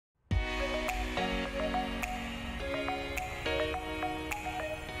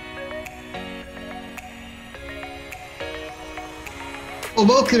Well,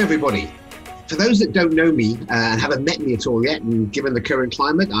 welcome everybody. For those that don't know me and haven't met me at all yet, and given the current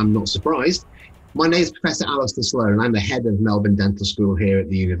climate, I'm not surprised. My name is Professor Alastair Sloan, and I'm the head of Melbourne Dental School here at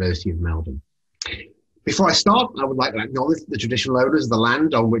the University of Melbourne. Before I start, I would like to acknowledge the traditional owners of the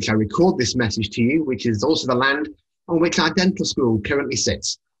land on which I record this message to you, which is also the land on which our dental school currently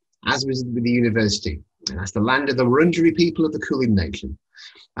sits, as with the university. And that's the land of the Wurundjeri people of the Kulin Nation.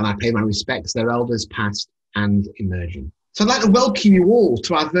 And I pay my respects to their elders past and emerging. So I'd like to welcome you all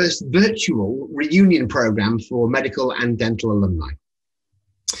to our first virtual reunion program for medical and dental alumni.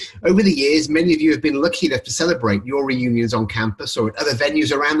 Over the years, many of you have been lucky enough to celebrate your reunions on campus or at other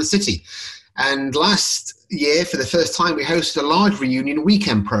venues around the city. And last year, for the first time, we hosted a large reunion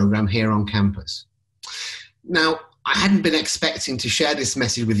weekend program here on campus. Now, I hadn't been expecting to share this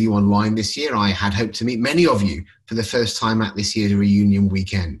message with you online this year. I had hoped to meet many of you for the first time at this year's reunion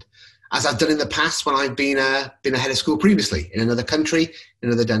weekend, as I've done in the past when I've been a head of school previously in another country, in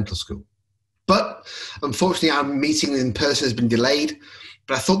another dental school. But unfortunately, our meeting in person has been delayed,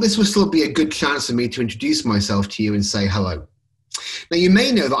 but I thought this would still be a good chance for me to introduce myself to you and say hello. Now, you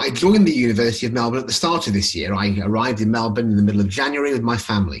may know that I joined the University of Melbourne at the start of this year. I arrived in Melbourne in the middle of January with my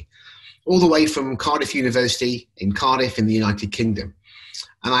family, all the way from Cardiff University in Cardiff in the United Kingdom.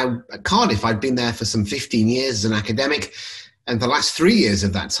 And at Cardiff, I'd been there for some 15 years as an academic, and the last 3 years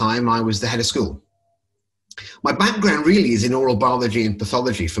of that time, I was the head of school. My background really is in oral biology and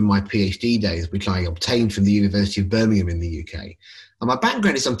pathology from my PhD days, which I obtained from the University of Birmingham in the UK. And my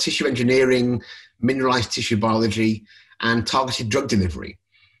background is on tissue engineering, mineralized tissue biology, and targeted drug delivery.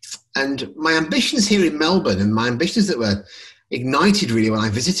 And my ambitions here in Melbourne, and my ambitions that were ignited really when I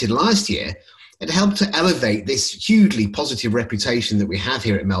visited last year, it helped to elevate this hugely positive reputation that we have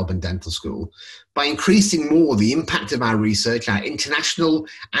here at Melbourne Dental School by increasing more the impact of our research, our international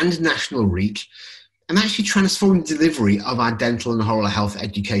and national reach, and actually transforming the delivery of our dental and oral health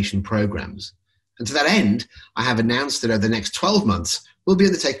education programs. And to that end, I have announced that over the next 12 months, we'll be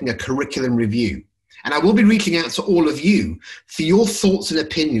undertaking a curriculum review. And I will be reaching out to all of you for your thoughts and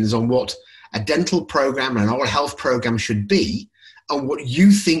opinions on what a dental program and an oral health program should be and what you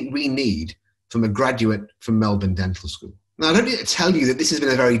think we need from a graduate from Melbourne Dental School. Now, I don't need to tell you that this has been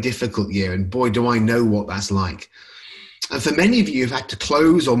a very difficult year, and boy, do I know what that's like. And for many of you who've had to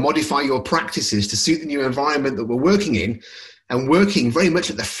close or modify your practices to suit the new environment that we're working in, and working very much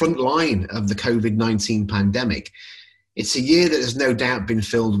at the front line of the COVID-19 pandemic, it's a year that has no doubt been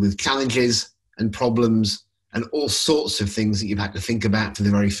filled with challenges and problems and all sorts of things that you've had to think about for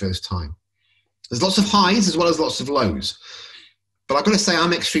the very first time. There's lots of highs as well as lots of lows. But I've got to say,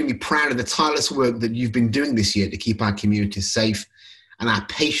 I'm extremely proud of the tireless work that you've been doing this year to keep our communities safe and our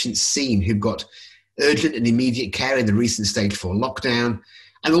patients seen who've got urgent and immediate care in the recent stage 4 lockdown,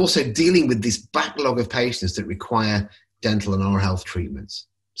 and also dealing with this backlog of patients that require dental and oral health treatments.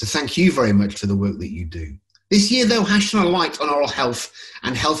 So thank you very much for the work that you do. This year, though, has shone a light on oral health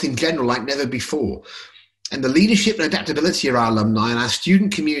and health in general like never before. And the leadership and adaptability of our alumni and our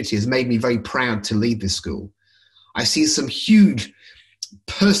student community has made me very proud to lead this school. I see some huge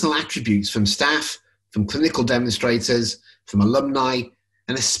personal attributes from staff, from clinical demonstrators, from alumni,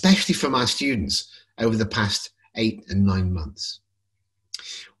 and especially from our students over the past 8 and 9 months.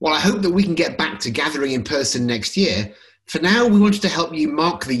 While I hope that we can get back to gathering in person next year, for now we wanted to help you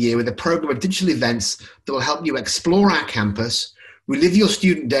mark the year with a program of digital events that will help you explore our campus, relive your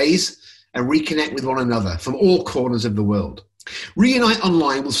student days, and reconnect with one another from all corners of the world. Reunite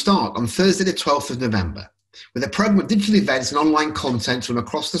Online will start on Thursday the 12th of November with a program of digital events and online content from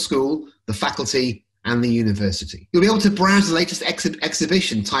across the school, the faculty, and the university. You'll be able to browse the latest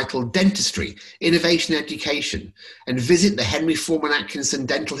exhibition titled Dentistry, Innovation Education, and visit the Henry Foreman Atkinson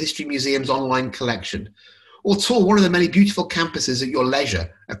Dental History Museum's online collection, or tour one of the many beautiful campuses at your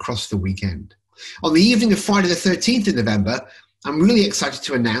leisure across the weekend. On the evening of Friday the 13th of November, I'm really excited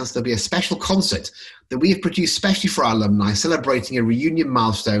to announce there'll be a special concert that we have produced specially for our alumni, celebrating a reunion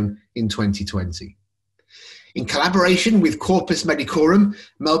milestone in 2020. In collaboration with Corpus Medicorum,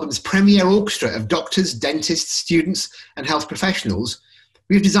 Melbourne's premier orchestra of doctors, dentists, students, and health professionals,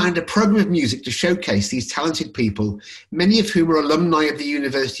 we've designed a program of music to showcase these talented people, many of whom are alumni of the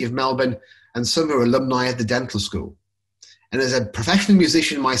University of Melbourne and some are alumni of the dental school. And as a professional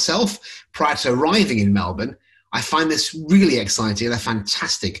musician myself, prior to arriving in Melbourne, I find this really exciting and a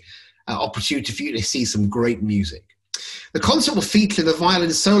fantastic opportunity for you to see some great music. The concert will feature the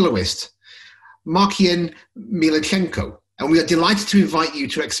violin soloist, Markian Milachenko, and we are delighted to invite you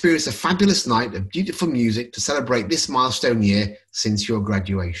to experience a fabulous night of beautiful music to celebrate this milestone year since your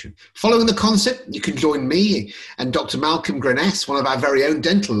graduation. Following the concert, you can join me and Dr. Malcolm Greness, one of our very own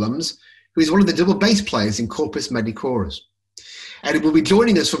dental alums, who is one of the double bass players in Corpus Medicorum. and will be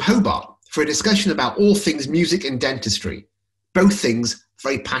joining us from Hobart for a discussion about all things music and dentistry, both things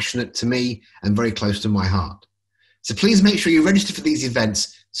very passionate to me and very close to my heart. So please make sure you register for these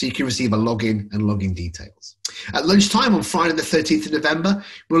events so you can receive a login and login details. At lunchtime on Friday the 13th of November,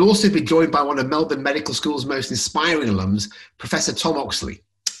 we'll also be joined by one of Melbourne Medical School's most inspiring alums, Professor Tom Oxley.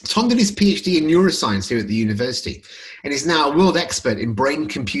 Tom did his PhD in neuroscience here at the university and is now a world expert in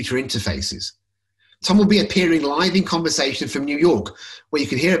brain-computer interfaces. Tom will be appearing live in conversation from New York, where you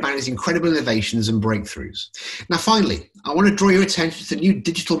can hear about his incredible innovations and breakthroughs. Now, finally, I want to draw your attention to the new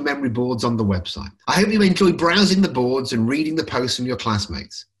digital memory boards on the website. I hope you enjoy browsing the boards and reading the posts from your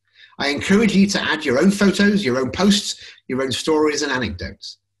classmates. I encourage you to add your own photos, your own posts, your own stories and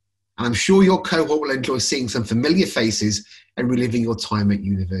anecdotes. And I'm sure your cohort will enjoy seeing some familiar faces and reliving your time at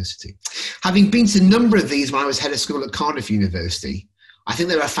university. Having been to a number of these when I was head of school at Cardiff University, I think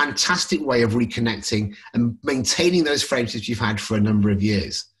they're a fantastic way of reconnecting and maintaining those friendships you've had for a number of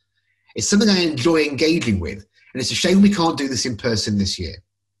years. It's something I enjoy engaging with, and it's a shame we can't do this in person this year.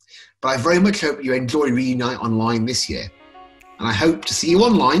 But I very much hope you enjoy Reunite online this year. And I hope to see you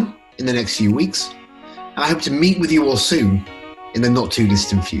online in the next few weeks. And I hope to meet with you all soon in the not too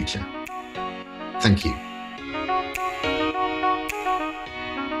distant future. Thank you.